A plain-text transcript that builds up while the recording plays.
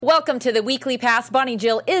Welcome to the Weekly Pass. Bonnie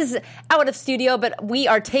Jill is out of studio, but we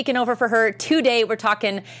are taking over for her today. We're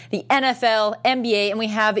talking the NFL, NBA, and we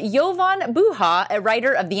have Jovan Buha, a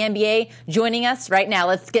writer of the NBA, joining us right now.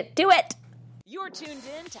 Let's get to it. You're tuned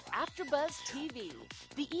in to AfterBuzz TV,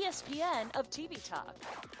 the ESPN of TV talk.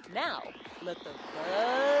 Now, let the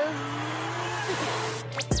buzz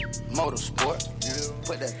begin. Motorsport.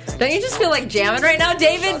 Don't you just feel like jamming right now,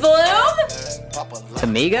 David Bloom?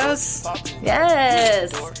 Amigos?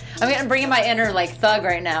 Yes. I'm bringing my inner thug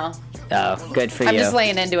right now. Oh, good for you. I'm just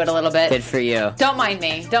laying into it a little bit. Good for you. Don't mind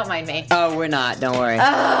me. Oh, we're not. Don't worry.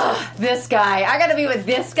 This guy. I gotta be with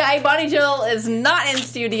this guy. Bonnie Jill is not in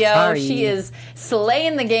studio. Sorry. She is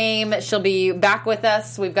slaying the game. She'll be back with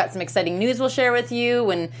us. We've got some exciting news we'll share with you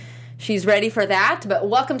when she's ready for that. But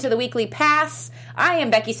welcome to the Weekly Pass. I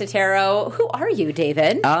am Becky Sotero. Who are you,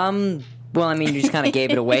 David? Well, you just kind of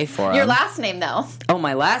gave it away for him. Your last name, though. Oh,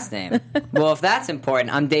 my last name. Well, if that's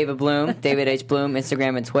important, I'm David Bloom, David H. Bloom,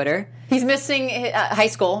 Instagram and Twitter. He's missing high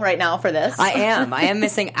school right now for this. I am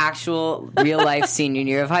missing actual real-life senior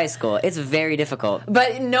year of high school. It's very difficult.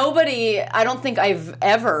 But nobody, I don't think I've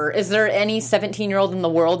ever, is there any 17-year-old in the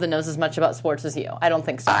world that knows as much about sports as you? I don't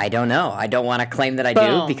think so. I don't know. I don't want to claim that I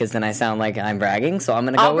do because then I sound like I'm bragging, so I'm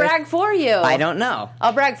going to go I'll brag for you. I don't know.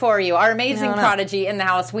 I'll brag for you. Our amazing prodigy in the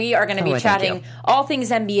house. We are going to be chatting all things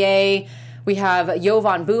NBA. We have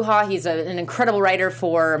Jovan Buha. He's an incredible writer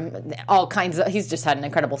for all kinds of... He's just had an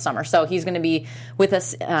incredible summer. So he's going to be with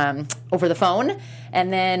us over the phone.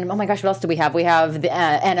 And then, oh my gosh, what else do we have? We have the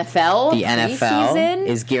NFL. The NFL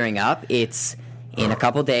is gearing up. It's in a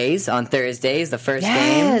couple days. On Thursdays, the first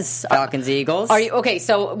game. Falcons-Eagles. Are you okay,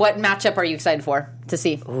 so what matchup are you excited for to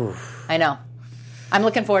see? Oof. I know. I'm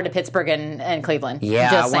looking forward to Pittsburgh and Cleveland.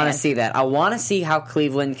 Yeah, I want to see that. I want to see how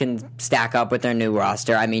Cleveland can stack up with their new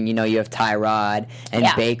roster. You have Tyrod and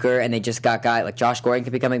Baker, and they just got guys like Josh Gordon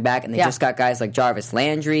could be coming back, and they just got guys like Jarvis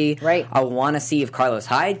Landry. Right. I want to see if Carlos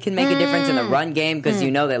Hyde can make a difference in the run game, because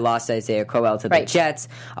they lost Isaiah Crowell to the Jets.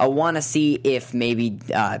 I want to see if maybe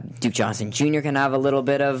Duke Johnson Jr. can have a little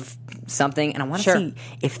bit of something, and I want to see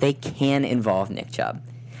if they can involve Nick Chubb.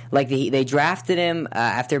 They drafted him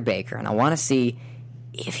after Baker, and I want to see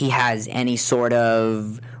if he has any sort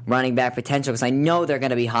of running back potential, because I know they're going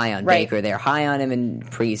to be high on Baker. They're high on him in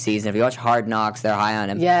preseason. If you watch Hard Knocks, they're high on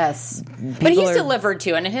him. Yes. But he's delivered,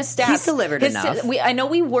 too, and his stats... He's delivered enough. I know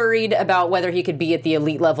we worried about whether he could be at the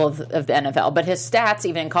elite level of the NFL, but his stats,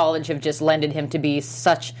 even in college, have just lended him to be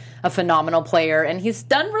such a phenomenal player, and he's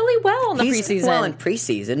done really well in the preseason. He's well in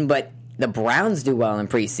preseason, but the Browns do well in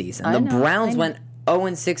preseason. The Browns went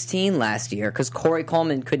 0-16 last year because Corey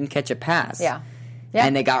Coleman couldn't catch a pass. Yeah.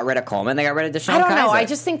 And they got rid of Coleman. They got rid of Deshaun Kaiser. I don't know. I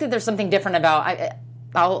just think that there's something different about...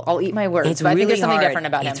 I'll eat my words, but I think there's something different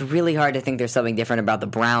about him. It's really hard to think there's something different about the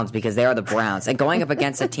Browns, because they are the Browns. And going up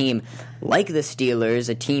against a team like the Steelers,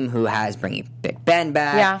 a team who has bringing Big Ben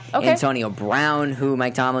back, Antonio Brown, who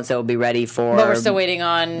Mike Tomlin said will be ready for... But we're still waiting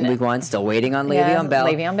on... Week 1, still waiting on Le'Veon Bell.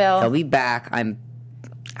 Le'Veon Bell. He'll be back.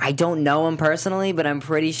 I don't know him personally, but I'm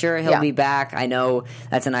pretty sure he'll be back. I know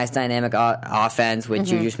that's a nice dynamic offense with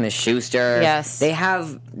Juju Smith-Schuster. Yes. They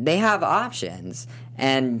have options.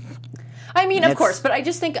 And... of course, but I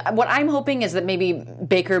just think what I'm hoping is that maybe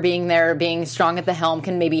Baker being there, being strong at the helm,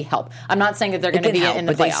 can maybe help. I'm not saying that they're going to be in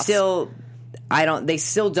the playoffs. They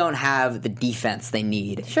still don't have the defense they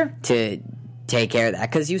need to take care of that,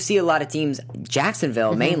 because you see a lot of teams,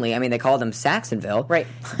 Jacksonville mainly, they called them Saxonville. Right.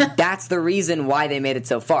 That's the reason why they made it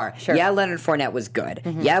so far. Sure. Yeah, Leonard Fournette was good.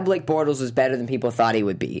 Yeah, Blake Bortles was better than people thought he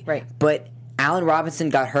would be. Right. But Allen Robinson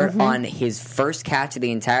got hurt on his first catch of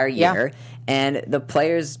the entire year, and the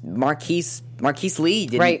players, Marquise Lee,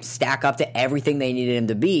 didn't stack up to everything they needed him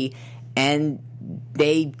to be, and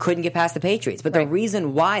they couldn't get past the Patriots. But the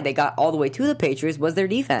reason why they got all the way to the Patriots was their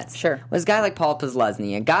defense. Sure. Was guys like Paul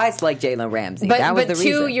Posluszny and guys like Jalen Ramsey. That was the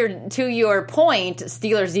reason. To your point,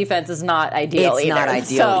 Steelers' defense is not ideal either. It's not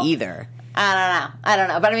ideal either. I don't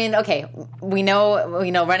know. But okay, we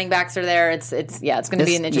know running backs are there. It's going to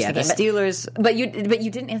be an interesting game. The Steelers. But you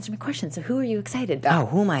didn't answer my question. So who are you excited about? Oh,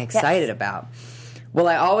 who am I excited about? Well,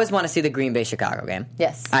 I always want to see the Green Bay-Chicago game.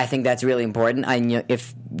 Yes. I think that's really important.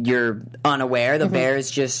 If you're unaware, the Bears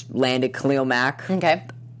just landed Khalil Mack. Okay.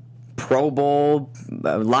 Pro Bowl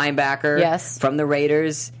linebacker. Yes. From the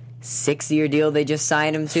Raiders. 6-year deal they just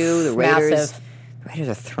signed him to. The Raiders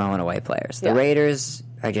are throwing away players. The Raiders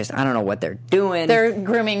are just, I don't know what they're doing. They're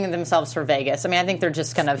grooming themselves for Vegas. I think they're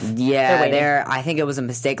just kind of... Yeah, I think it was a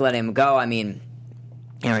mistake letting him go.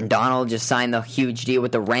 Aaron Donald just signed the huge deal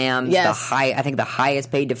with the Rams. Yes. I think the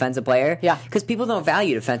highest paid defensive player. Yeah. Because people don't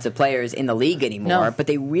value defensive players in the league anymore, but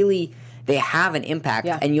they really they have an impact,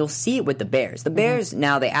 and you'll see it with the Bears. The Bears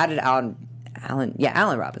now, they added Allen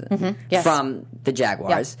Robinson from the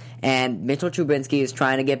Jaguars, and Mitchell Trubisky is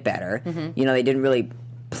trying to get better. You know, they didn't really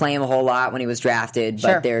play him a whole lot when he was drafted,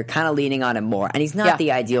 but they're kind of leaning on him more. And he's not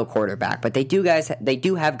the ideal quarterback, but they do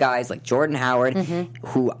have guys like Jordan Howard,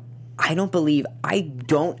 who I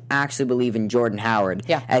don't actually believe in Jordan Howard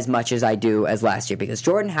as much as I do as last year, because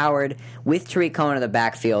Jordan Howard with Tariq Cohen in the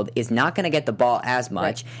backfield is not going to get the ball as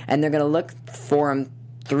much, and they're going to look for him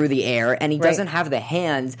through the air, and he doesn't have the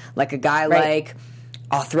hands like a guy like,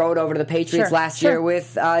 I'll throw it over to the Patriots last year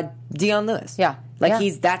with Deion Lewis.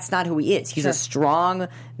 That's not who he is. He's a strong,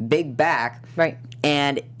 big back. Right.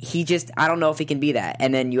 And he just, I don't know if he can be that.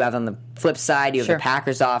 And then you have on the flip side, you have the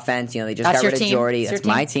Packers offense. You know, they just got rid of Jordy. That's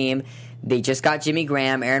my team. They just got Jimmy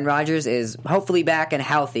Graham. Aaron Rodgers is hopefully back and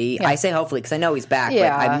healthy. I say hopefully because I know he's back, but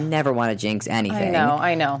I never want to jinx anything.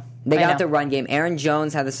 I know. They got the run game. Aaron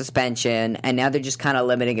Jones had the suspension, and now they're just kind of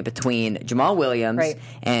limiting it between Jamal Williams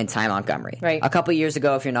and Ty Montgomery. A couple of years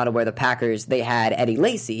ago, if you're not aware, the Packers, they had Eddie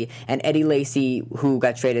Lacy, and Eddie Lacy, who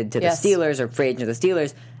got traded to the Steelers or free agent to the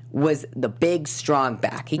Steelers, was the big, strong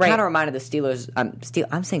back. He kind of reminded the Steelers. I'm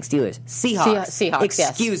saying Steelers. Seahawks. Seahawks.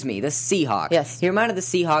 Excuse me, the Seahawks. Yes. He reminded the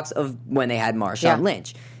Seahawks of when they had Marshawn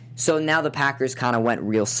Lynch. So now the Packers kind of went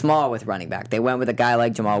real small with running back. They went with a guy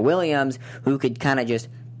like Jamal Williams, who could kind of just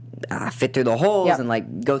fit through the holes and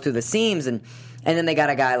like go through the seams, and then they got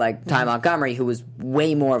a guy like Ty Montgomery, who was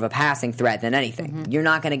way more of a passing threat than anything. You're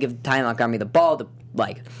not going to give Ty Montgomery the ball to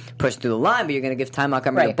like push through the line, but you're going to give Ty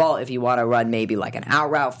Montgomery the ball if you want to run maybe like an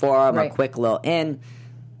out route for him, a quick little in.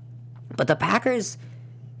 But the Packers,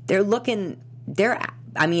 I'm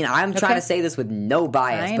trying to say this with no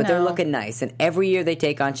bias, but they're looking nice. And every year they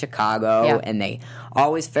take on Chicago, and they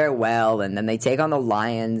always fare well, and then they take on the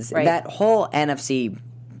Lions. That whole NFC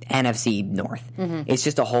North. It's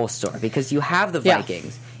just a whole story because you have the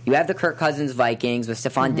Vikings. You have the Kirk Cousins Vikings with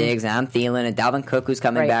Stephon Diggs and Adam Thielen and Dalvin Cook, who's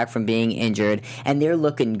coming back from being injured, and they're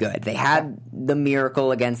looking good. They had the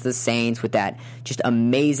miracle against the Saints with that just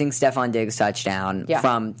amazing Stephon Diggs touchdown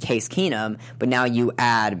from Case Keenum, but now you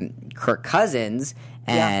add Kirk Cousins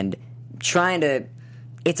and trying to...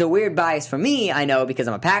 It's a weird bias for me, I know, because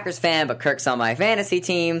I'm a Packers fan, but Kirk's on my fantasy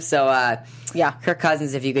team. So, Kirk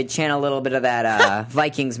Cousins, if you could channel a little bit of that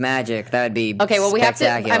Vikings magic, that would be well, we have to.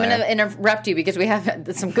 I'm spectacular. going to interrupt you because we have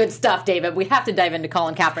some good stuff, David. We have to dive into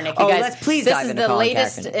Colin Kaepernick. You guys, let's please dive into Colin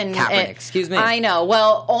Kaepernick. Excuse me. I know.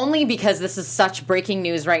 Well, only because this is such breaking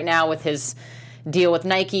news right now with his deal with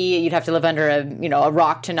Nike. You'd have to live under a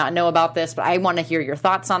rock to not know about this. But I want to hear your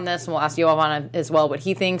thoughts on this, and we'll ask Jovan as well what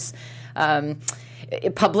he thinks.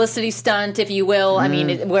 Publicity stunt, if you will. I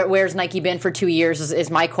mean, where's Nike been for 2 years is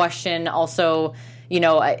my question. Also,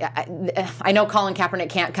 I know Colin Kaepernick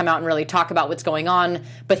can't come out and really talk about what's going on,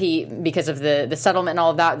 but because of the settlement and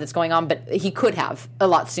all of that's going on, but he could have a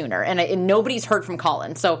lot sooner. And nobody's heard from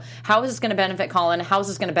Colin. So how is this going to benefit Colin? How is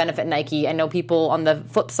this going to benefit Nike? I know people on the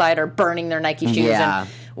flip side are burning their Nike shoes and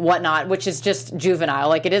whatnot, which is just juvenile.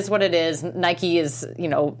 Like, it is what it is. Nike is,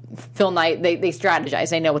 Phil Knight, they strategize.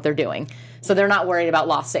 They know what they're doing. So they're not worried about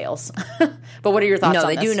lost sales. But what are your thoughts on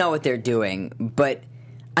this? No, they do know what they're doing. But,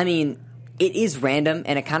 I mean, it is random,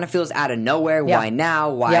 and it kind of feels out of nowhere. Why now?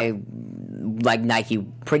 Why, like Nike,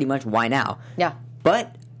 pretty much why now? Yeah.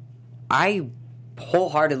 But I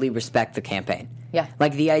wholeheartedly respect the campaign. Yeah.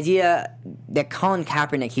 Like, the idea that Colin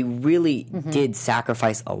Kaepernick, he really did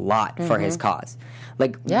sacrifice a lot for his cause.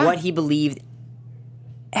 Like, what he believed,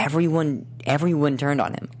 everyone turned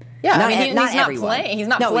on him. Yeah, he's not playing. He's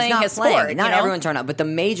not playing his sport. Not everyone turned on, but the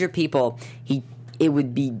major people, it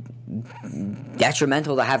would be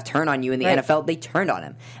detrimental to have turn on you in the NFL. They turned on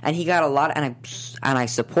him, and he got a lot. And I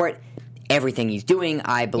support everything he's doing.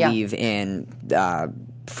 I believe in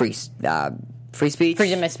free speech,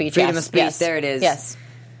 freedom of speech. Freedom of speech. Yes. There it is. Yes.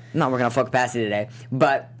 I'm not working on full capacity today,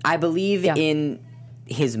 but I believe in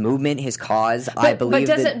his movement, his cause. I believe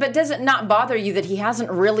but does it not bother you that he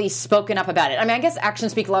hasn't really spoken up about it? I mean, I guess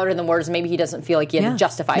actions speak louder than words. Maybe he doesn't feel like he had to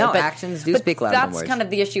justify it. But actions do speak louder than words. That's kind of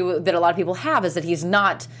the issue that a lot of people have, is that he's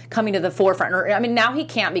not coming to the forefront. Now he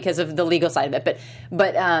can't because of the legal side of it,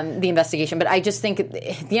 but the investigation. But I just think at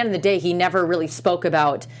the end of the day, he never really spoke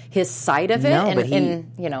about his side of it.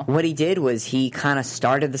 No, what he did was he kind of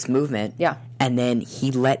started this movement. Yeah. And then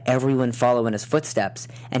he let everyone follow in his footsteps,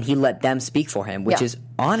 and he let them speak for him, which is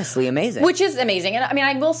honestly amazing. Which is amazing. And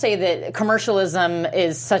I will say that commercialism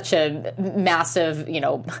is such a massive,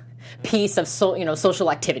 piece of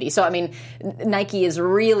social activity. So Nike is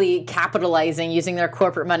really capitalizing, using their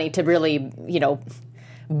corporate money to really,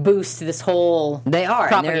 boost this whole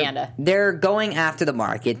propaganda. They're going after the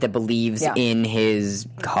market that believes in his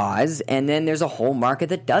cause, and then there's a whole market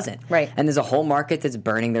that doesn't. Right. And there's a whole market that's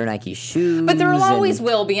burning their Nike shoes. But there always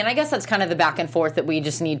will be, and I guess that's kind of the back and forth that we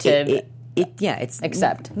just need to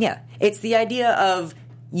accept. Yeah. It's the idea of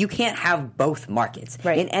you can't have both markets.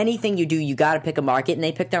 Right. In anything you do, you got to pick a market, and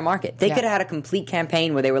they picked their market. They could have had a complete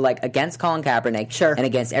campaign where they were like against Colin Kaepernick and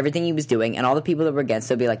against everything he was doing, and all the people that were against,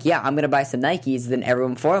 they'd be like, yeah, I'm going to buy some Nikes. Then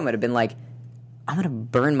everyone for him would have been like, I'm going to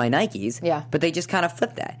burn my Nikes. Yeah. But they just kind of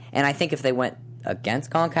flipped that. And I think if they went against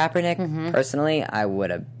Colin Kaepernick, personally, I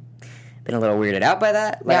would have been a little weirded out by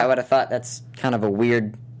that. I would have thought that's kind of a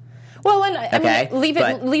weird... Well, and I mean,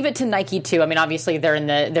 leave it to Nike too. I mean, obviously they're in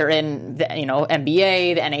the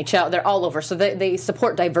NBA, the NHL, they're all over. So they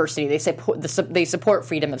support diversity. They support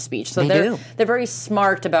freedom of speech. So they're very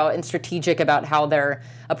smart about and strategic about how they're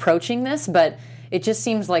approaching this. But it just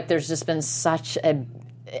seems like there's just been such a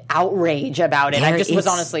outrage about it. I just was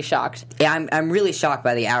honestly shocked. Yeah, I'm really shocked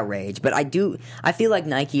by the outrage, but I feel like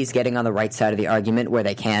Nike is getting on the right side of the argument where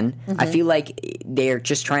they can. I feel like they're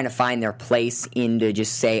just trying to find their place in to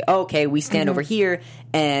just say, oh, okay, we stand over here,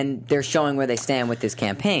 and they're showing where they stand with this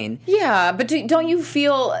campaign. Yeah, but don't you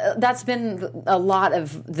feel that's been a lot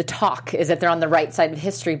of the talk, is that they're on the right side of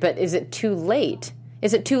history, but is it too late?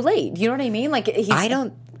 Is it too late? You know what I mean? Like I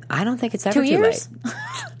don't think it's ever 2 years? Too late.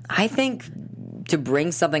 I think to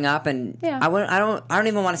bring something up, and I don't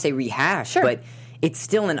even want to say rehash, but it's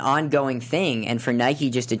still an ongoing thing. And for Nike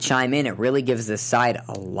just to chime in, it really gives this side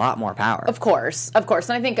a lot more power. Of course. And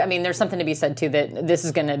I think, there's something to be said too that this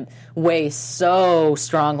is going to weigh so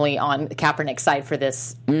strongly on Kaepernick's side for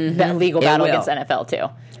this legal battle against NFL too.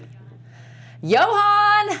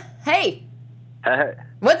 Jovan, hey. Hey.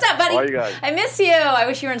 What's up, buddy? How are you guys? I miss you. I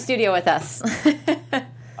wish you were in studio with us.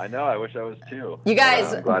 I know. I wish I was too. You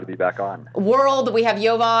guys, I'm glad to be back on. World, we have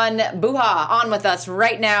Jovan Buha on with us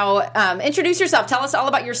right now. Introduce yourself. Tell us all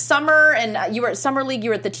about your summer. And you were at Summer League. You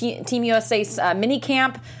were at the Team USA mini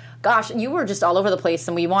camp. Gosh, you were just all over the place,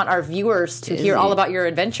 and we want our viewers to hear all about your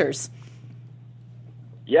adventures.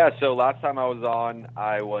 Yeah, so last time I was on,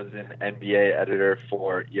 I was an NBA editor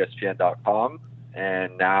for ESPN.com.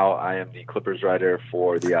 And now I am the Clippers writer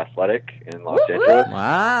for The Athletic in Los Angeles.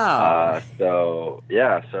 Wow. So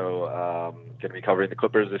going to be covering the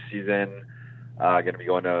Clippers this season. Going to be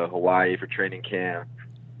going to Hawaii for training camp,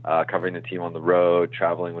 covering the team on the road,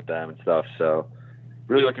 traveling with them and stuff. So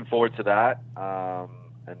really looking forward to that.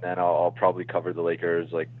 And then I'll probably cover the Lakers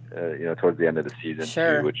towards the end of the season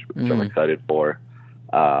too, which I'm excited for.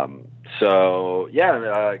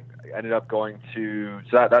 Ended up going to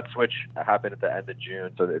that switch happened at the end of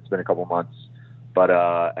June, so it's been a couple months, but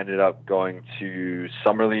ended up going to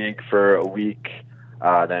Summer League for a week,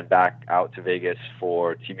 then back out to Vegas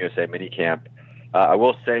for Team USA minicamp. I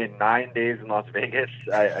will say 9 days in Las Vegas,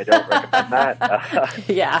 I don't recommend that.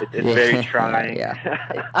 It's very trying.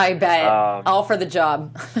 I bet. All for the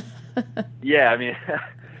job.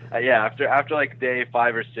 After like day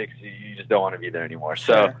 5 or 6, you just don't want to be there anymore.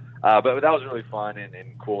 So, but that was really fun and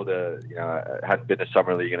cool to, I hadn't been to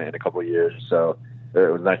Summer League in a couple of years. So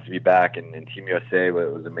it was nice to be back in Team USA. It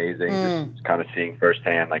was amazing. Just kind of seeing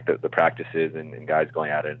firsthand like the practices and guys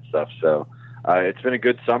going at it and stuff. So it's been a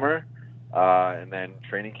good summer. And then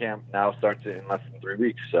training camp now starts in less than 3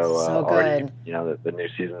 weeks. So already, the new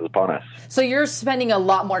season is upon us. So you're spending a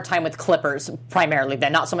lot more time with Clippers primarily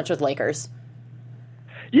then, not so much with Lakers.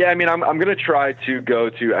 Yeah, I'm going to try to go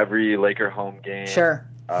to every Laker home game that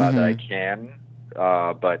I can.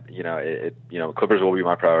 But Clippers will be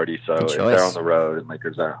my priority. So if they're on the road and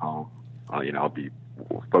Lakers are at home, I'll be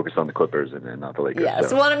focused on the Clippers and not the Lakers. Yeah.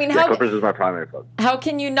 So Clippers is my primary focus. How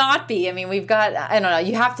can you not be? We've got, I don't know,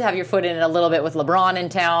 you have to have your foot in it a little bit with LeBron in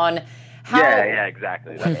town. Yeah,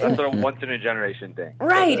 exactly. That's a once-in-a-generation thing.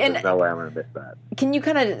 Right. So there's no way I'm going to miss that. Can you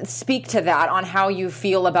kind of speak to that on how you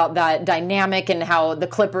feel about that dynamic and how the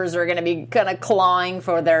Clippers are going to be kind of clawing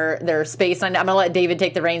for their space? I'm going to let David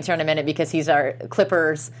take the reins here in a minute because he's our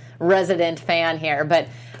Clippers resident fan here. But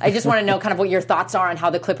I just want to know kind of what your thoughts are on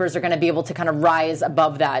how the Clippers are going to be able to kind of rise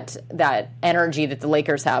above that energy that the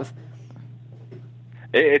Lakers have.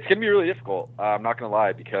 It's going to be really difficult. I'm not going to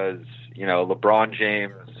lie because, LeBron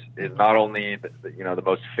James is not only the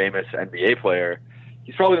most famous NBA player,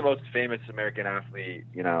 he's probably the most famous American athlete,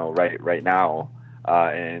 right now,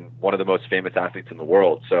 and one of the most famous athletes in the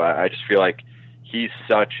world. So I just feel like he's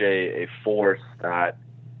such a force that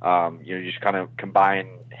you just kind of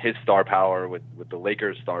combine his star power with the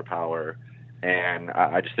Lakers' star power, and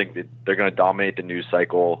I just think that they're going to dominate the news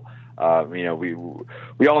cycle.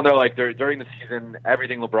 We all know, like, during the season,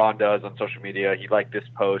 everything LeBron does on social media, he liked this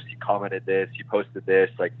post, he commented this, he posted this,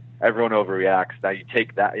 like, everyone overreacts. Now you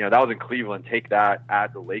take that, that was in Cleveland, take that,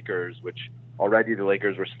 add the Lakers, which already the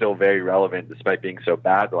Lakers were still very relevant despite being so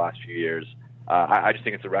bad the last few years. I just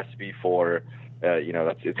think it's a recipe for,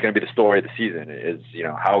 it's going to be the story of the season is,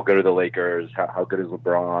 how good are the Lakers? How good is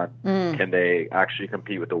LeBron? Can they actually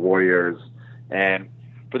compete with the Warriors? And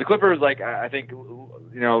for the Clippers, like, I think,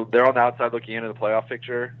 they're on the outside looking into the playoff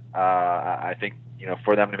picture. I think,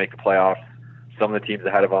 for them to make the playoffs, some of the teams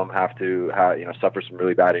ahead of them have to, suffer some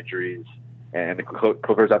really bad injuries. And the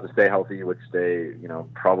Clippers have to stay healthy, which they,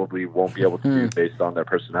 probably won't be able to do based on their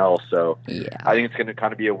personnel. So I think it's going to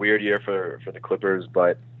kind of be a weird year for the Clippers,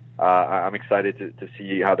 but I'm excited to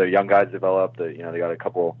see how their young guys develop. They got a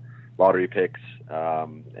couple lottery picks,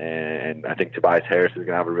 and I think Tobias Harris is going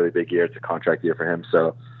to have a really big year. It's a contract year for him.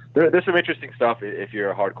 So there's some interesting stuff if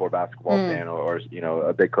you're a hardcore basketball fan or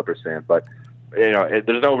a big Clippers fan. But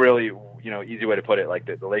there's no really easy way to put it. Like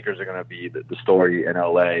the Lakers are going to be the story in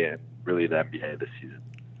LA and really the NBA this season.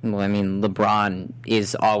 Well, I mean, LeBron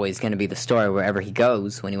is always going to be the story wherever he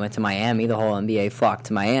goes. When he went to Miami, the whole NBA flocked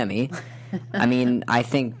to Miami. I mean, I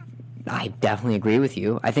definitely agree with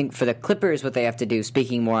you. I think for the Clippers, what they have to do,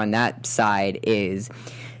 speaking more on that side, is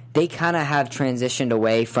they kind of have transitioned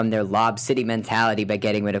away from their Lob City mentality by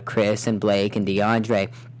getting rid of Chris and Blake and DeAndre.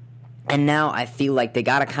 And now I feel like they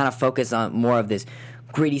got to kind of focus on more of this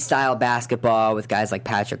gritty style basketball with guys like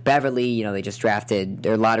Patrick Beverley. They just drafted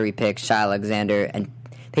their lottery pick, Shai Alexander, and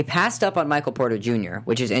they passed up on Michael Porter Jr.,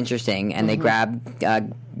 which is interesting, and they grabbed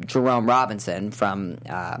Jerome Robinson from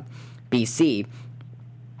BC.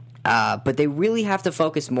 But they really have to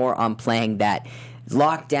focus more on playing that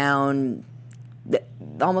lockdown,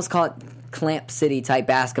 almost call it Clamp City type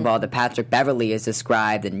basketball that Patrick Beverley has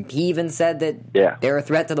described, and he even said that they're a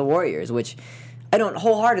threat to the Warriors, which I don't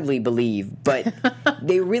wholeheartedly believe, but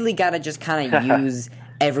they really got to just kind of use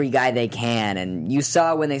every guy they can. And you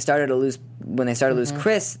saw when they started to lose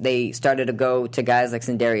Chris, they started to go to guys like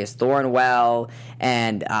Sindarius Thornwell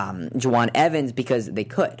and Juwan Evans because they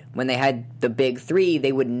could. When they had the big three,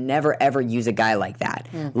 they would never, ever use a guy like that.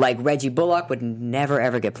 Like Reggie Bullock would never,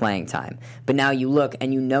 ever get playing time. But now you look,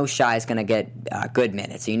 and Shai's going to get good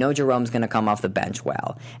minutes. So Jerome's going to come off the bench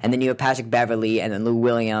well. And then you have Patrick Beverley, and then Lou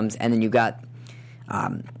Williams, and then you got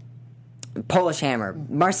Polish Hammer,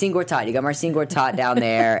 Marcin Gortat. You got Marcin Gortat down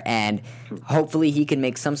there, and hopefully he can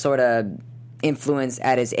make some sort of influence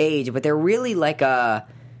at his age. But they're really like a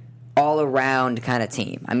all-around kind of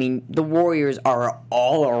team. I mean, the Warriors are an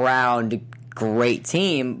all-around great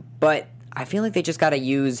team, but I feel like they just got to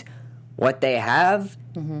use what they have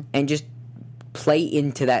and just play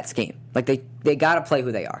into that scheme. Like they got to play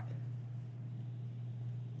who they are.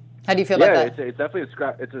 How do you feel about that? It's definitely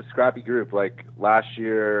a scrappy group. Like last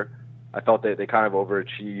year, I felt that they kind of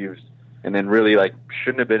overachieved and then really like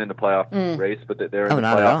shouldn't have been in the playoff race, but they're in the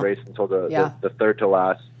playoff race until the third to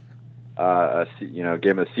last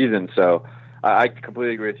game of the season. So I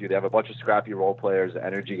completely agree with you. They have a bunch of scrappy role players,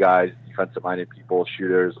 energy guys, defensive minded people,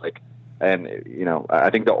 shooters. And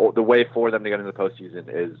I think the way for them to get into the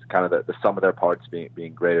postseason is kind of the sum of their parts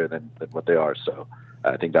being greater than what they are. So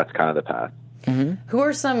I think that's kind of the path. Who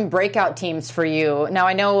are some breakout teams for you? Now,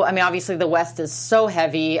 obviously the West is so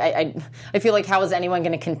heavy. I feel like how is anyone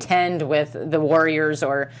going to contend with the Warriors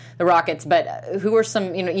or the Rockets? But who are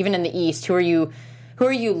some, even in the East, who are you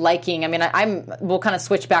liking? I mean, we'll kind of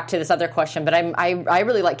switch back to this other question, but I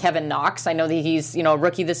really like Kevin Knox. I know that he's, a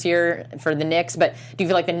rookie this year for the Knicks, but do you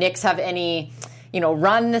feel like the Knicks have any,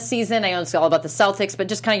 run this season? I know it's all about the Celtics, but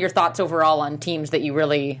just kind of your thoughts overall on teams that you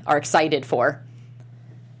really are excited for.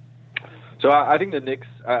 So I think the Knicks,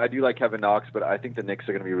 I do like Kevin Knox, but I think the Knicks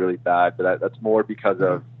are going to be really bad. But that's more because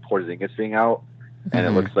of Porzingis being out. And it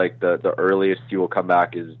looks like the earliest he will come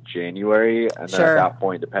back is January. And then at that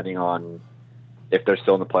point, depending on if they're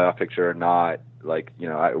still in the playoff picture or not,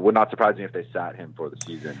 it would not surprise me if they sat him for the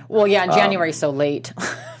season. Well, yeah, January's so late.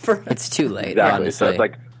 It's too late, exactly. Honestly. So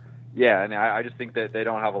it's and I just think that they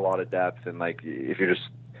don't have a lot of depth. And if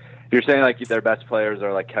you're saying their best players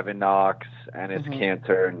are like Kevin Knox, Enes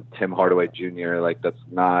Kanter, and Tim Hardaway Jr., that's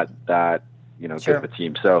not that good of a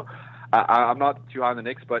team. So I'm not too high on the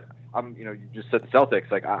Knicks, but you just said the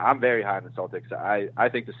Celtics. I'm very high on the Celtics. I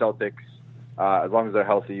think the Celtics, as long as they're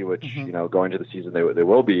healthy, which going into the season they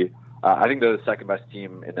will be, I think they're the second best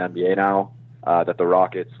team in the NBA now. That the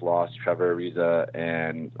Rockets lost Trevor Ariza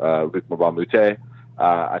and Luke Mbamute.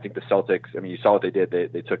 I think the Celtics. You saw what they did.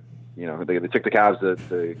 They took. They took the Cavs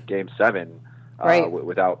to Game 7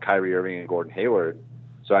 without Kyrie Irving and Gordon Hayward.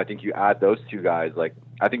 So I think you add those two guys.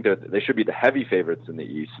 I think they should be the heavy favorites in the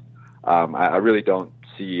East. I really don't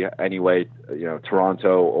see any way,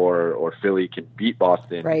 Toronto or Philly can beat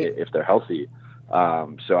Boston if they're healthy.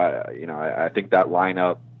 So I think that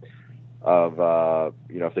lineup of,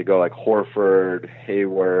 if they go like Horford,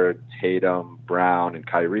 Hayward, Tatum, Brown, and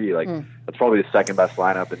Kyrie, that's probably the second best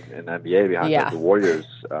lineup in the NBA behind the Warriors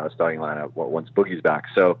starting lineup once Boogie's back.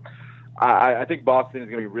 So I think Boston is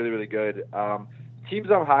going to be really, really good. Teams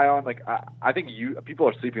I'm high on, I think people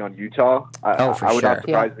are sleeping on Utah. I would not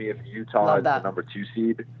surprise me if Utah is the number 2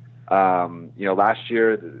 seed. Last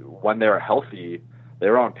year when they were healthy, they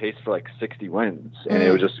were on pace for 60 wins, and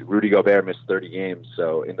it was just Rudy Gobert missed 30 games.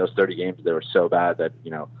 So in those 30 games, they were so bad that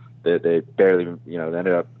they barely they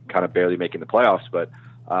ended up kind of barely making the playoffs. But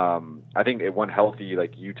I think when healthy,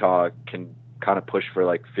 Utah can kind of push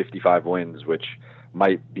for 55 wins, which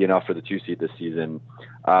might be enough for the 2 seed this season.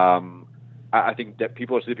 I think that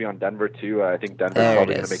people are sleeping on Denver too. I think Denver's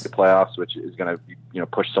probably going to make the playoffs, which is going to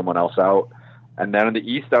push someone else out. And then in the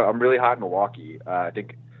East, I'm really high on Milwaukee. I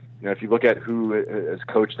think if you look at who has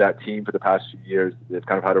coached that team for the past few years, they've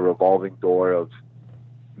kind of had a revolving door of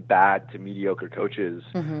bad to mediocre coaches.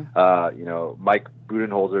 Mike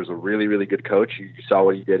Budenholzer is a really, really good coach. You saw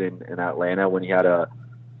what he did in Atlanta when he had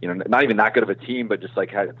not even that good of a team, but just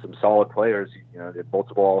had some solid players. They had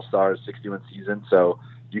multiple All-Stars, 61 season. So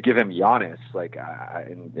you give him Giannis,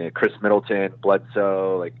 and Chris Middleton,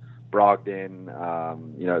 Bledsoe, Brogdon.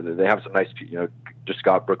 They have some nice, just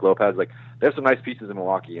got Brook Lopez. They have some nice pieces in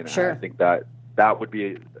Milwaukee, and I think that would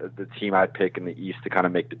be the team I'd pick in the East to kind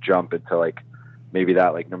of make the jump into maybe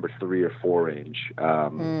that number 3 or 4 range.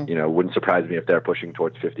 Wouldn't surprise me if they're pushing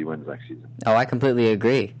towards 50 wins next season. Oh, I completely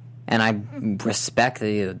agree. And I respect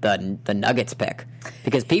the Nuggets pick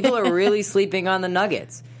because people are really sleeping on the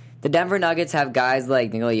Nuggets. The Denver Nuggets have guys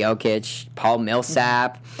like Nikola Jokic, Paul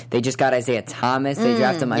Millsap. They just got Isaiah Thomas. They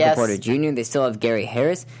drafted Michael Porter Jr. They still have Gary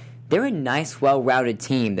Harris. They're a nice, well-rounded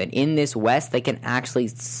team that in this West they can actually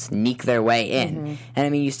sneak their way in.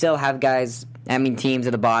 And you still have guys. Teams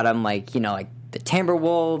at the bottom like the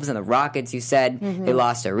Timberwolves and the Rockets. You said they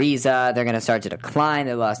lost Ariza. They're going to start to decline.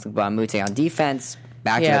 They lost Mute on defense.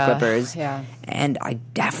 Back to the Clippers. Yeah. And I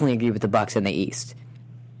definitely agree with the Bucks in the East.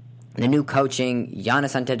 The new coaching,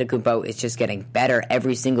 Giannis Antetokounmpo is just getting better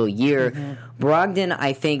every single year. Brogdon,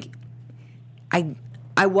 I think,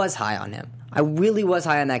 I was high on him. I really was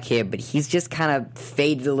high on that kid, but he's just kind of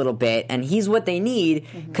faded a little bit, and he's what they need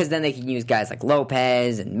because then they can use guys like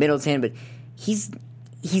Lopez and Middleton, but he's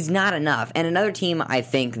not enough. And another team I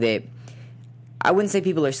think that I wouldn't say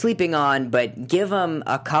people are sleeping on, but give them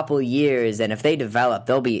a couple years, and if they develop,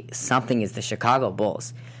 they'll be something is the Chicago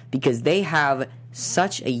Bulls because they have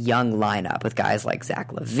such a young lineup with guys like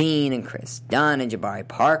Zach LaVine and Chris Dunn and Jabari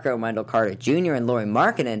Parker, Wendell Carter Jr., and Lauri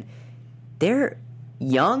Markkanen. They're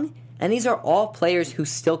young, and these are all players who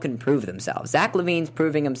still can prove themselves. Zach LaVine's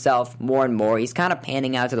proving himself more and more. He's kind of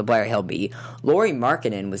panning out to the player he'll be. Lauri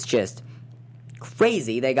Markkanen was just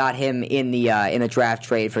crazy. They got him in the draft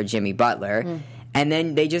trade for Jimmy Butler, and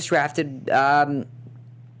then they just drafted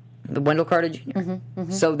Wendell Carter Jr.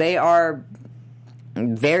 So they are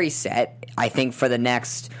very set, I think, for the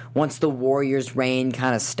next once the Warriors' reign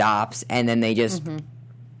kind of stops, and then they just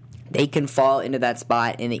they can fall into that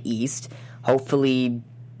spot in the East. Hopefully.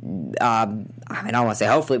 I don't want to say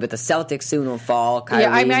hopefully, but the Celtics soon will fall.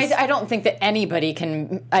 I don't think that anybody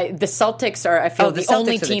can. The Celtics are, I feel, the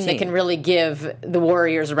only team that can really give the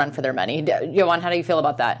Warriors a run for their money. Jovan, how do you feel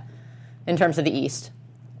about that in terms of the East?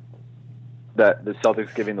 That the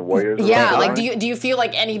Celtics giving the Warriors a run? Do you feel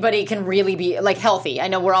like anybody can really be healthy? I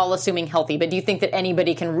know we're all assuming healthy, but do you think that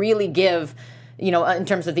anybody can really give? In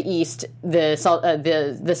terms of the East, the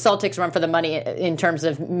Celtics run for the money in terms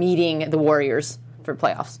of meeting the Warriors for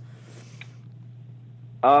playoffs?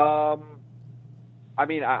 I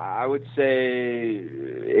would say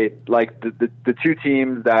it the two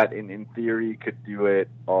teams that in theory could do it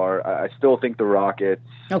are I still think the Rockets.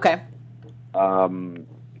 Okay. I'm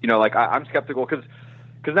skeptical because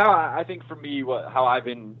now I think for me how I've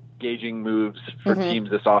been gauging moves for teams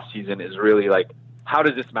this offseason is really how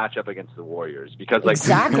does this match up against the Warriors? Because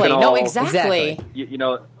exactly.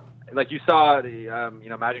 You saw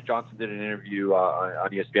Magic Johnson did an interview on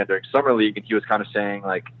ESPN during Summer League, and he was kind of saying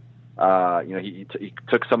he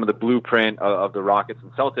took some of the blueprint of the Rockets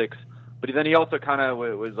and Celtics, but then he also kind of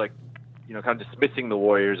was kind of dismissing the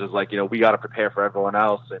Warriors as we got to prepare for everyone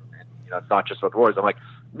else, and it's not just about the Warriors. I'm like,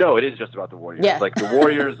 no, it is just about the Warriors. Yeah. The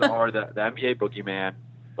Warriors are the NBA boogeyman.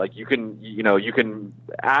 Like you can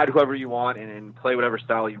add whoever you want and play whatever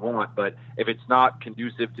style you want, but if it's not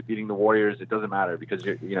conducive to beating the Warriors, it doesn't matter because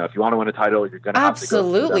if you want to win a title, you're going to have to go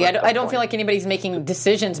absolutely. I don't feel like anybody's making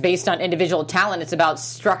decisions based on individual talent. It's about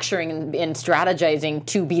structuring and strategizing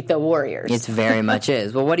to beat the Warriors. It very much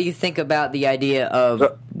is. Well, what do you think about the idea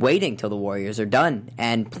of waiting till the Warriors are done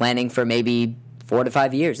and planning for maybe 4 to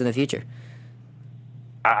 5 years in the future?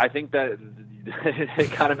 I think that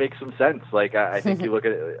it kind of makes some sense. Like I think you look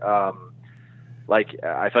at it,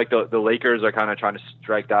 I feel like the Lakers are kind of trying to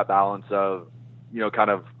strike that balance of,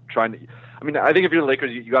 kind of trying to. I mean, I think if you're the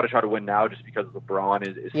Lakers, you got to try to win now, just because LeBron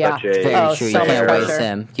is such a very true. You can't waste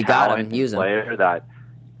him. You got him. Use him. Player that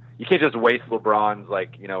you can't just waste LeBron's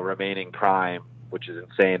remaining prime, which is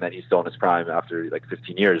insane that he's still in his prime after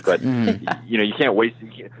 15 years. But you can't waste.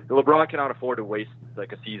 LeBron cannot afford to waste a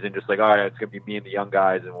season just all right, it's gonna be me and the young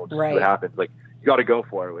guys, and we'll just see what happens. You got to go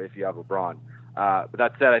for it if you have LeBron. But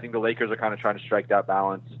that said, I think the Lakers are kind of trying to strike that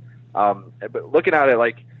balance. But looking at it,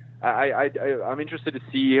 I'm interested to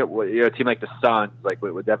see a team like the Suns,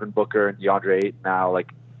 with Devin Booker and DeAndre Ayton now,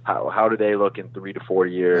 how do they look in 3 to 4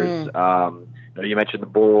 years? You mentioned the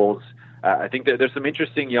Bulls. I think that there's some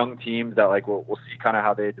interesting young teams that we'll see kind of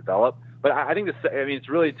how they develop. But I think it's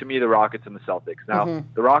really, to me, the Rockets and the Celtics. Now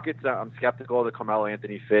the Rockets, I'm skeptical of the Carmelo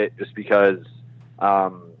Anthony fit just because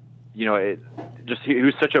he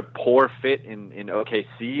was such a poor fit in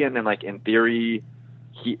OKC, and then in theory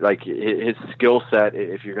he his skill set,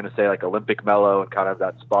 if you're going to say Olympic Melo and kind of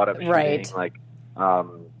that spot up shooting,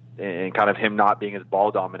 and kind of him not being as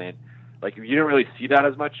ball dominant, you didn't really see that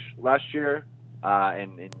as much last year.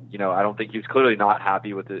 And I don't think he was clearly not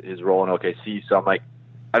happy with his role in OKC. So I'm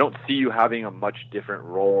I don't see you having a much different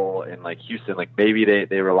role in Houston. Maybe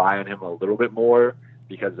they rely on him a little bit more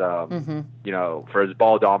because for his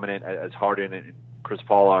ball dominant as Harden and Chris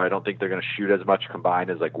Paul are, I don't think they're going to shoot as much combined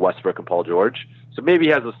as Westbrook and Paul George. So maybe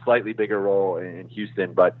he has a slightly bigger role in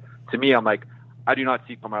Houston. But to me, I'm I do not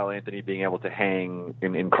see Carmelo Anthony being able to hang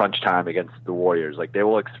in crunch time against the Warriors. They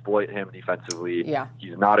will exploit him defensively. Yeah.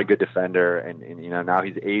 He's not a good defender, and now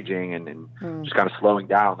he's aging and just kind of slowing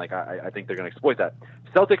down. I think they're going to exploit that.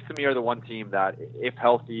 Celtics, to me, are the one team that, if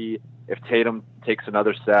healthy, if Tatum takes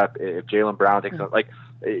another step, if Jaylen Brown takes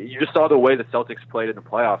you just saw the way the Celtics played in the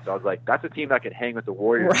playoffs. I was that's a team that could hang with the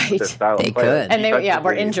Warriors with their style of play. Could. And they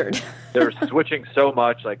were injured. They're switching so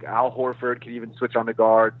much. Al Horford can even switch on the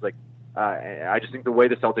guards. I just think the way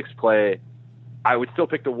the Celtics play, I would still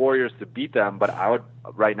pick the Warriors to beat them, but I would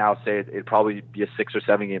right now say it'd probably be a 6 or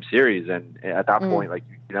 7 game series, and at that point,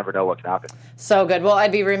 you never know what can happen. So good. Well,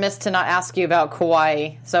 I'd be remiss to not ask you about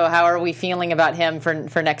Kawhi. So how are we feeling about him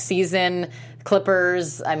for next season?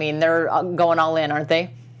 Clippers, I mean, they're going all in, aren't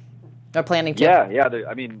they? They're planning to. Yeah.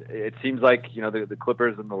 It seems the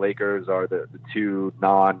Clippers and the Lakers are the two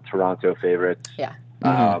non-Toronto favorites. Yeah.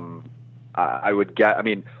 I would get.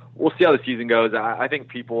 We'll see how the season goes. I think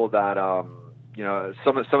people that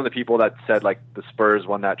some of the people that said the Spurs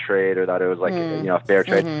won that trade or that it was a fair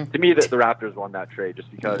trade. To me, the Raptors won that trade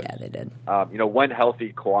just because. Yeah, they did. When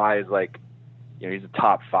healthy, Kawhi is he's a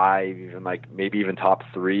top 5, even maybe even top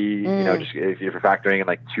 3. Just if you're factoring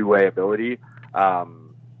in two-way ability. So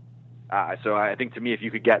I think, to me, if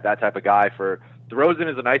you could get that type of guy for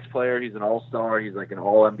DeRozan is a nice player. He's an all-star. He's an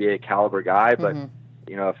all-NBA caliber guy, but.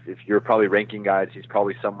 If you're probably ranking guys, he's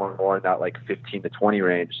probably somewhere more in that 15 to 20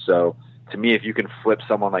 range. So to me, if you can flip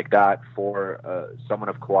someone like that for someone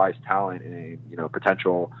of Kawhi's talent and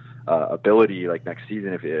potential ability next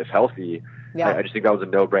season, if healthy, I just think that was a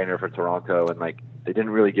no-brainer for Toronto. And they didn't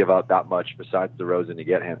really give up that much besides DeRozan to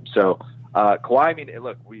get him. So Kawhi,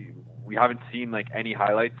 look, we haven't seen any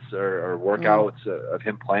highlights or workouts of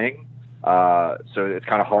him playing. So it's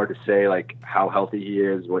kind of hard to say how healthy he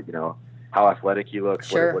is, how athletic he looks,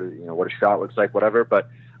 sure. what a shot looks like, whatever. But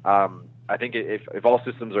I think if all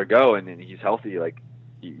systems are go and he's healthy,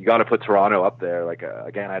 you got to put Toronto up there.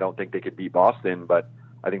 Again, I don't think they could beat Boston, but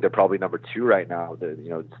I think they're probably number 2 right now.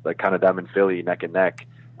 It's kind of them and Philly neck and neck.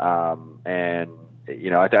 I think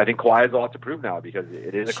Kawhi has a lot to prove now because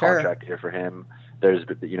it is a contract year for him. There's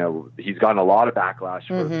he's gotten a lot of backlash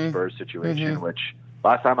for the Spurs situation, which.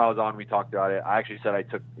 Last time I was on, we talked about it. I actually said I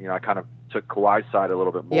kind of took Kawhi's side a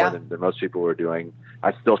little bit more than most people were doing.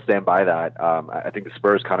 I still stand by that. I think the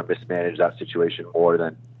Spurs kind of mismanaged that situation more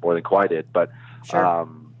than Kawhi did. But sure.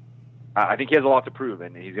 I think he has a lot to prove,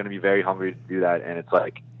 and he's going to be very hungry to do that. And it's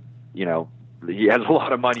he has a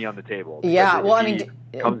lot of money on the table. Yeah, well,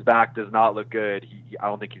 comes back, does not look good. I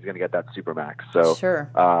don't think he's going to get that supermax. So sure.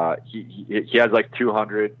 He has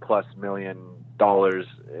 $200+ million.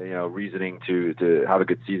 Reasoning to have a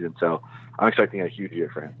good season. So I'm expecting a huge year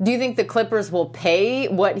for him. Do you think the Clippers will pay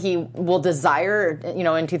what he will desire,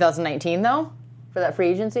 in 2019, though, for that free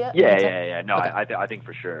agency? Yeah. No, okay. I think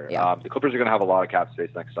for sure. Yeah. The Clippers are going to have a lot of cap space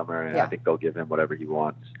next summer, and yeah. I think they'll give him whatever he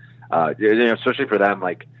wants. Especially for them,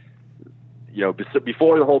 like,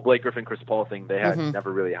 before the whole Blake Griffin, Chris Paul thing, they had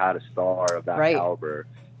never really had a star of that caliber.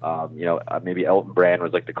 Maybe Elton Brand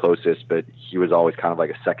was like the closest, but he was always kind of like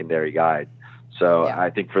a secondary guy. So I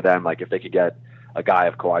think for them, like if they could get a guy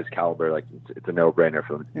of Kawhi's caliber, like it's a no-brainer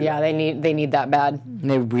for them. They need that bad.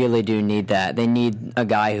 They really do need that. They need a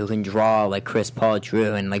guy who can draw like Chris Paul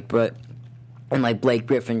drew and like Blake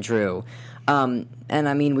Griffin drew. And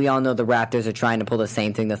I mean, we all know the Raptors are trying to pull the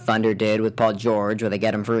same thing the Thunder did with Paul George, where they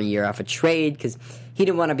get him for a year off a trade because he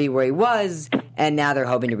didn't want to be where he was, and now they're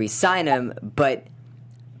hoping to re-sign him. But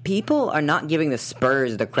people are not giving the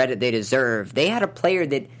Spurs the credit they deserve. They had a player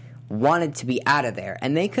that wanted to be out of there,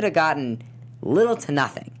 and they could have gotten little to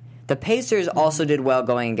nothing. The Pacers also did well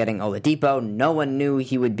going and getting Oladipo. No one knew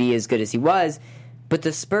he would be as good as he was, but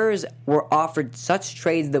the Spurs were offered such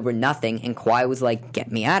trades that were nothing, and Kawhi was like, get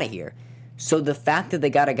me out of here. So the fact that they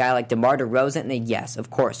got a guy like DeMar DeRozan, and yes, of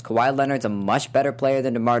course, Kawhi Leonard's a much better player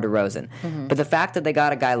than DeMar DeRozan, but the fact that they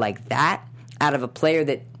got a guy like that out of a player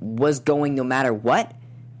that was going no matter what,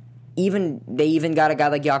 they even got a guy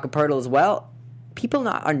like Jakob Poeltl as well, people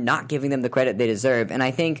are not giving them the credit they deserve. And I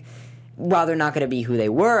think while they're not going to be who they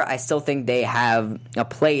were, I still think they have a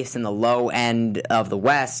place in the low end of the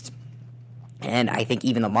West. And I think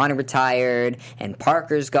even Lamont retired, and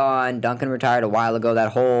Parker's gone, Duncan retired a while ago,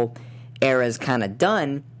 that whole era's kind of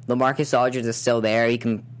done. LaMarcus Aldridge is still there. He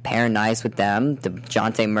can pair nice with them.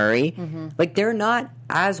 DeJounte Murray. Like, they're not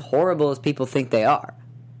as horrible as people think they are.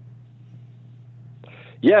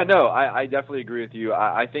 Yeah, no, I definitely agree with you.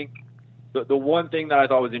 I think the one thing that I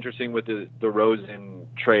thought was interesting with the DeRozan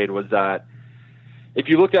trade was that if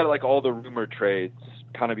you looked at like all the rumored trades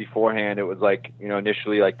kind of beforehand, it was like,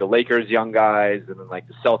 initially like the Lakers young guys, and then like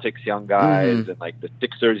the Celtics young guys, and like the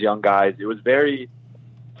Sixers young guys. It was very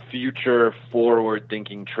future forward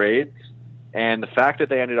thinking trades. And the fact that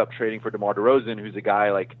they ended up trading for DeMar DeRozan, who's a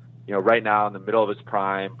guy like, right now in the middle of his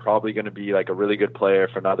prime, probably going to be like a really good player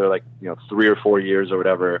for another 3 or 4 years or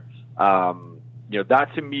whatever.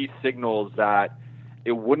 That to me signals that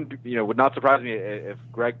it would not surprise me if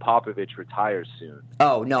Greg Popovich retires soon.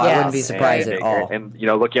 Oh no, I wouldn't be surprised at all. And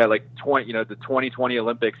looking at the 2020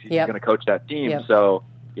 Olympics, he's going to coach that team. Yep. So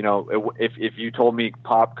if you told me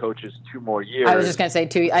Pop coaches 2 more years, I was just going to say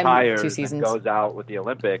 2 seasons, goes out with the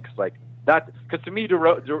Olympics, like that, because to me,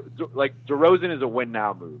 DeRozan is a win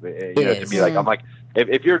now move. To me, like I'm like,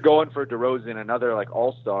 if you're going for DeRozan, another like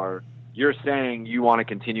all-star, you're saying you want to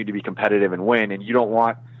continue to be competitive and win, and you don't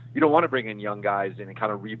want to bring in young guys and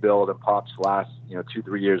kind of rebuild and Pop's last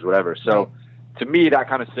 2-3 years, whatever. So to me, that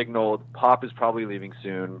kind of signaled Pop is probably leaving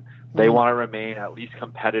soon. They want to remain at least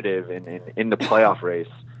competitive in the playoff race.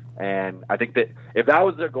 And I think that if that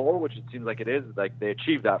was their goal, which it seems like it is, like they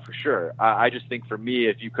achieved that for sure. I just think for me,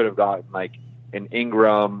 if you could have gotten like an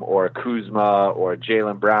Ingram or a Kuzma or a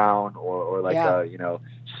Jaylen Brown or like a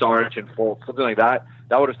Sarge and Fultz, something like that,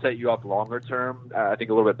 that would have set you up longer term. I think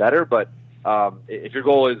a little bit better. But if your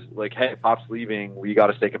goal is like, hey, Pop's leaving, we got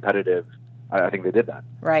to stay competitive, I think they did that.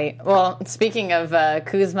 Right. Well, speaking of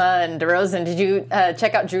Kuzma and DeRozan, did you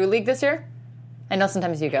check out Drew League this year? I know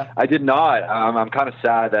sometimes you go. I did not. I'm kind of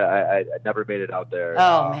sad that I never made it out there.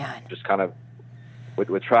 Oh, man. Just kind of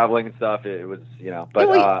with traveling and stuff, it was, But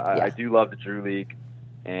I do love the Drew League,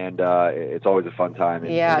 and it's always a fun time.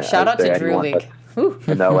 And, shout out to Drew League.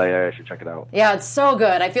 In the LA area, I should check it out. Yeah, it's so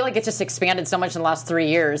good. I feel like it's just expanded so much in the last 3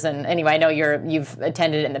 years. And anyway, I know you've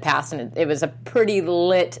attended it in the past, and it was a pretty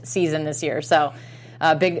lit season this year. So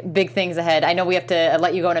big things ahead. I know we have to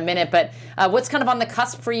let you go in a minute, but what's kind of on the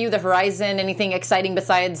cusp for you, the horizon? Anything exciting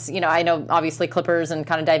besides, I know obviously Clippers and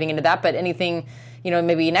kind of diving into that, but anything,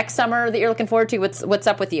 maybe next summer that you're looking forward to? What's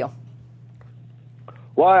up with you?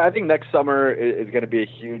 Well, I think next summer is going to be a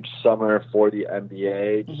huge summer for the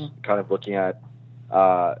NBA. Just kind of looking at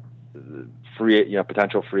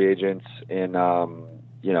potential free agents in,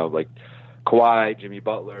 like Kawhi, Jimmy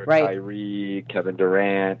Butler, Kyrie, Kevin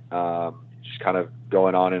Durant, just kind of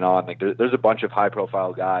going on and on. Like there's a bunch of high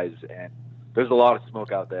profile guys, and there's a lot of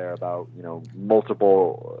smoke out there about,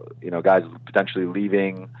 multiple, guys potentially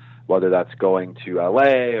leaving, whether that's going to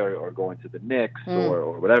LA or going to the Knicks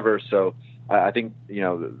or whatever. So I think,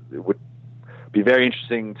 it would be very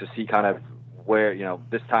interesting to see kind of where,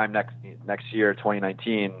 this time next year,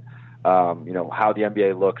 2019, how the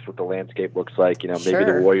NBA looks, what the landscape looks like. Maybe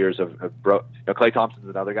the Warriors have broke. Klay Thompson's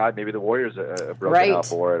another guy. Maybe the Warriors have broken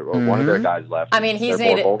up, or one of their guys left. I mean, he's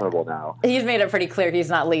made it vulnerable now. He's made it pretty clear he's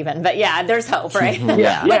not leaving. But yeah, there's hope, right?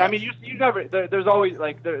 yeah. I mean, you never. There's always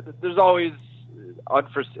there's always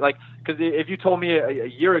unforeseen. Because if you told me a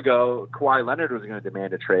year ago Kawhi Leonard was going to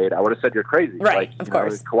demand a trade, I would have said you're crazy. Right. Of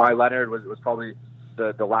course. Kawhi Leonard was probably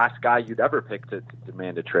the last guy you'd ever pick to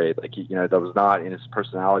demand a trade. That was not in his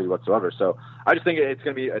personality whatsoever. So I just think it's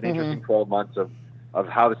going to be an interesting 12 months of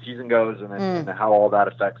how the season goes and how all that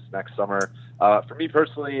affects next summer. For me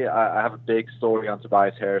personally, I have a big story on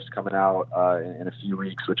Tobias Harris coming out in a few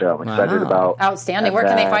weeks, which I'm excited about. Outstanding. Where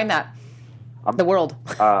can they find that? The world.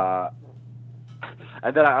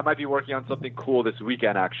 And then I might be working on something cool this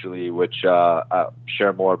weekend, actually, which I'll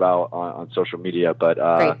share more about on social media. But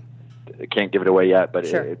I can't give it away yet, but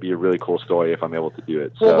it'd be a really cool story if I'm able to do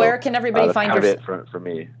it. Well, where can everybody find your... That's kind of it for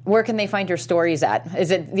me. Where can they find your stories at? Is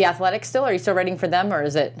it The Athletic still? Are you still writing for them, or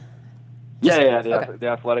is it...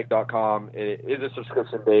 theathletic.com. It is a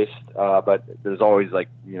subscription-based, but there's always,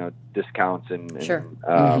 discounts and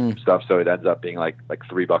stuff, so it ends up being like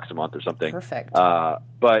 $3 a month or something. Perfect.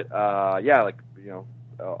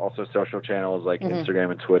 Also social channels like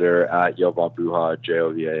Instagram and Twitter at Jovan Buha,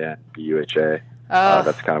 Jovan Buha.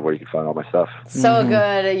 That's kind of where you can find all my stuff. So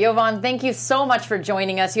good. Jovan, thank you so much for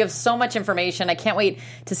joining us. You have so much information. I can't wait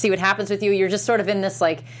to see what happens with you. You're just sort of in this,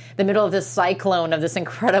 the middle of this cyclone of this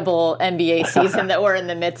incredible NBA season that we're in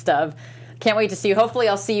the midst of. Can't wait to see you. Hopefully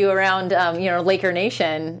I'll see you around, Laker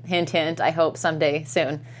Nation, hint, hint, I hope someday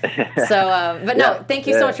soon. So, thank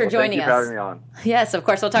you so much for joining us. Thank you for having me on. Yes, of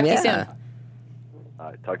course. We'll talk to you soon.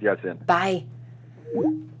 Talk to you guys soon. Bye.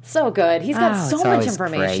 So good. He's got so much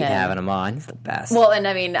information. Great having him on. He's the best. Well, and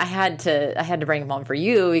I mean, I had to bring him on for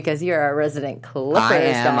you because you're a resident Clippers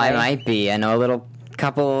guy. I might be. I know a little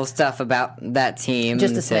couple stuff about that team.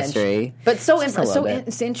 Just a history. But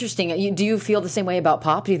it's interesting. Do you feel the same way about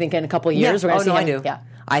Pop? Do you think in a couple of years we're going to see him? I do. Yeah.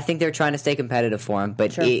 I think they're trying to stay competitive for him,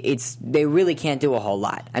 but they really can't do a whole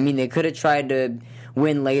lot. I mean, they could have tried to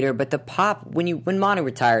win later, but the Pop, when Monty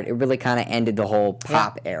retired, it really kind of ended the whole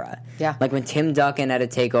Pop era. Yeah. Like when Tim Duncan had to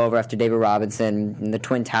take over after David Robinson and the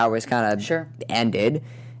Twin Towers kind of ended,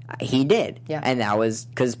 he did. Yeah. And that was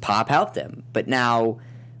because Pop helped him. But now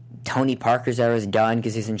Tony Parker's era is done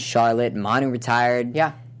because he's in Charlotte. Monty retired.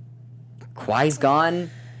 Yeah. Kawhi's gone.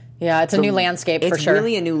 Yeah, it's a new landscape for sure. It's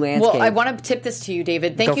really a new landscape. Well, I want to tip this to you,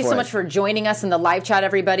 David. Thank you so much for joining us in the live chat,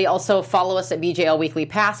 everybody. Also, follow us at BJL Weekly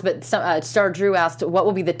Pass. But Star Drew asked, what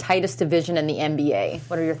will be the tightest division in the NBA?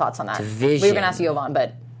 What are your thoughts on that? Division. We were going to ask Jovan,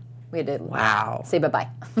 but we had to say bye-bye.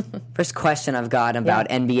 First question I've got about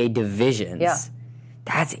NBA divisions. Yeah.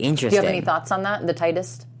 That's interesting. Do you have any thoughts on that, the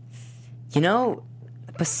tightest?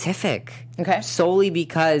 Pacific. Okay. Solely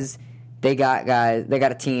because they got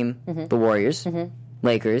a team, the Warriors,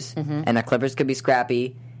 Lakers, and the Clippers could be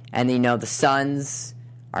scrappy, and the Suns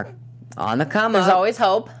are on the come up. There's always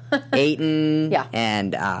hope. Ayton,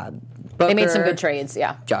 and Booker, they made some good trades.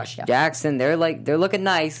 Yeah, Josh Jackson, they're looking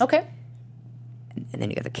nice. Okay, and then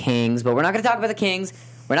you got the Kings, but we're not going to talk about the Kings.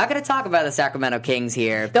 We're not going to talk about the Sacramento Kings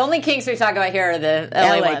here. The only Kings we talk about here are the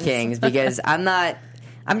LA ones. Kings because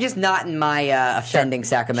I'm just not in my offending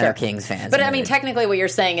Sacramento Kings fans. But, I mean, technically what you're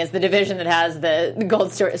saying is the division that has the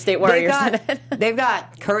Golden State Warriors in it. They've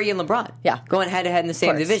got Curry and LeBron going head-to-head in the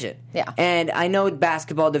same division. Yeah. And I know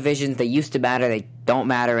basketball divisions, they used to matter. They don't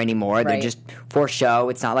matter anymore. Right. They're just for show.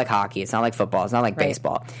 It's not like hockey. It's not like football. It's not like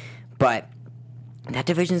baseball. But that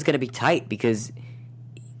division is going to be tight because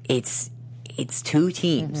it's two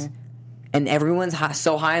teams. Mm-hmm. And everyone's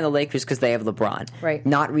so high on the Lakers because they have LeBron. Right.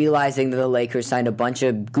 Not realizing that the Lakers signed a bunch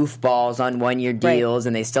of goofballs on one-year deals,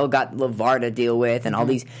 and they still got LeVar to deal with, and all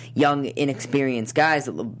these young, inexperienced guys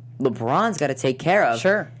that LeBron's got to take care of.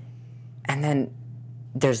 Sure. And then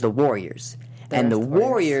there's the Warriors. The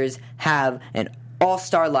Warriors have an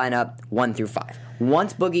all-star lineup 1 through 5.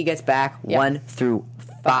 Once Boogie gets back, 1 through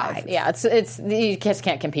 5. Yeah, it's you just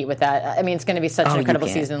can't compete with that. I mean, it's going to be such an incredible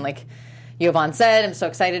season. Like Jovan said, I'm so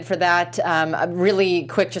excited for that. Really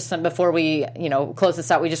quick, just before we close this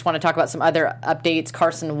out, we just want to talk about some other updates.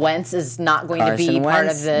 Carson Wentz is not going to be part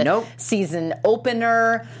of the season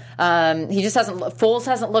opener. He just Foles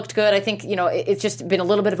hasn't looked good. I think, it's just been a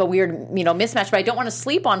little bit of a weird, mismatch, but I don't want to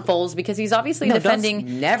sleep on Foles because he's obviously defending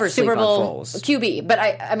Super Bowl QB. But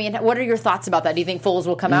I mean, what are your thoughts about that? Do you think Foles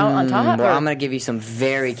will come out on top? Well, I'm going to give you some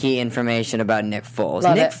very key information about Nick Foles.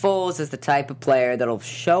 Nick Foles is the type of player that'll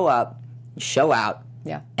show up, show out,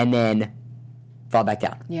 and then fall back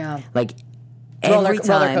down. Yeah. Like every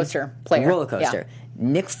time, roller coaster player. Roller coaster. Yeah.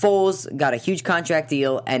 Nick Foles got a huge contract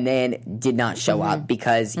deal and then did not show up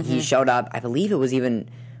because he showed up, I believe it was even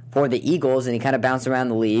for the Eagles, and he kind of bounced around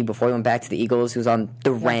the league before he went back to the Eagles. He was on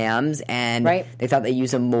the Rams, and they thought they'd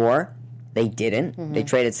use him more. They didn't. They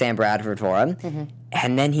traded Sam Bradford for him.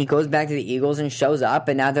 And then he goes back to the Eagles and shows up,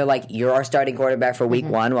 and now they're like, you're our starting quarterback for week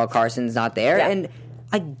one while Carson's not there. Yeah. And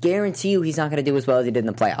I guarantee you he's not going to do as well as he did in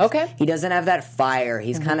the playoffs. Okay. He doesn't have that fire.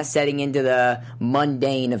 He's kind of setting into the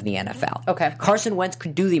mundane of the NFL. Okay. Carson Wentz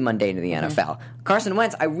could do the mundane of the NFL. Carson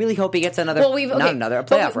Wentz, I really hope he gets a playoff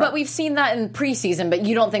run. But we've seen that in preseason, but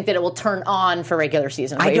you don't think that it will turn on for regular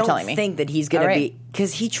season, is what you're telling me. I don't think that he's going to be,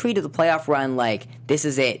 because he treated the playoff run like this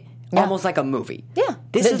is it. Yeah. Almost like a movie. Yeah.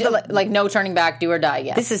 This is like no turning back, do or die.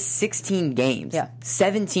 Yeah. This is 16 games,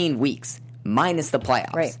 17 weeks, minus the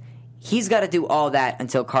playoffs. Right. He's got to do all that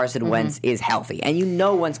until Carson Wentz is healthy. And you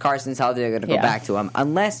know once Carson's healthy, they're going to go back to him.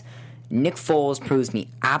 Unless Nick Foles proves me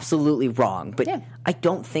absolutely wrong. But I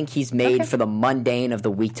don't think he's made for the mundane of the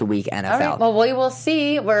week-to-week NFL. All right. Well, we will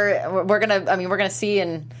see. We're gonna see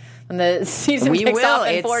when the season kicks off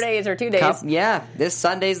in 4 days or 2 days. This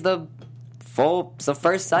Sunday's the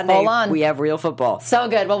first Sunday we have real football. So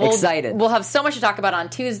good. Well, excited. We'll have so much to talk about on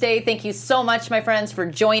Tuesday. Thank you so much, my friends, for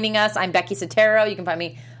joining us. I'm Becky Sotero. You can find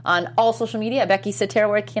me on all social media at Becky Sotero.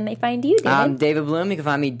 Where can they find you, David? I'm David Bloom. You can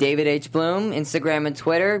find me David H. Bloom, Instagram and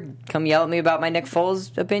Twitter. Come yell at me about my Nick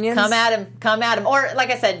Foles opinions. Come at him. Or, like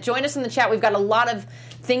I said, join us in the chat. We've got a lot of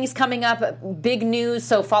things coming up, big news.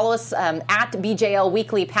 So follow us at BJL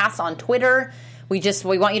Weekly Pass on Twitter. We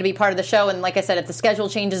want you to be part of the show, and like I said, if the schedule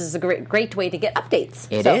changes, it's a great way to get updates.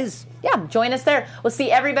 It is. Yeah, join us there. We'll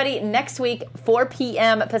see everybody next week, 4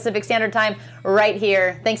 p.m. Pacific Standard Time, right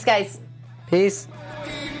here. Thanks, guys. Peace.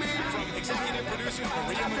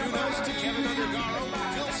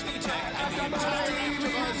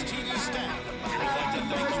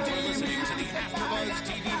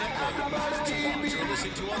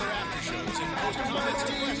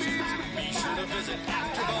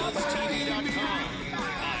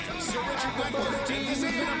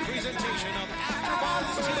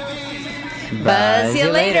 Buzz you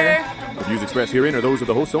later. The views expressed herein are those of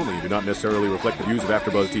the hosts only and do not necessarily reflect the views of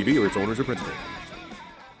AfterBuzz TV or its owners or principals.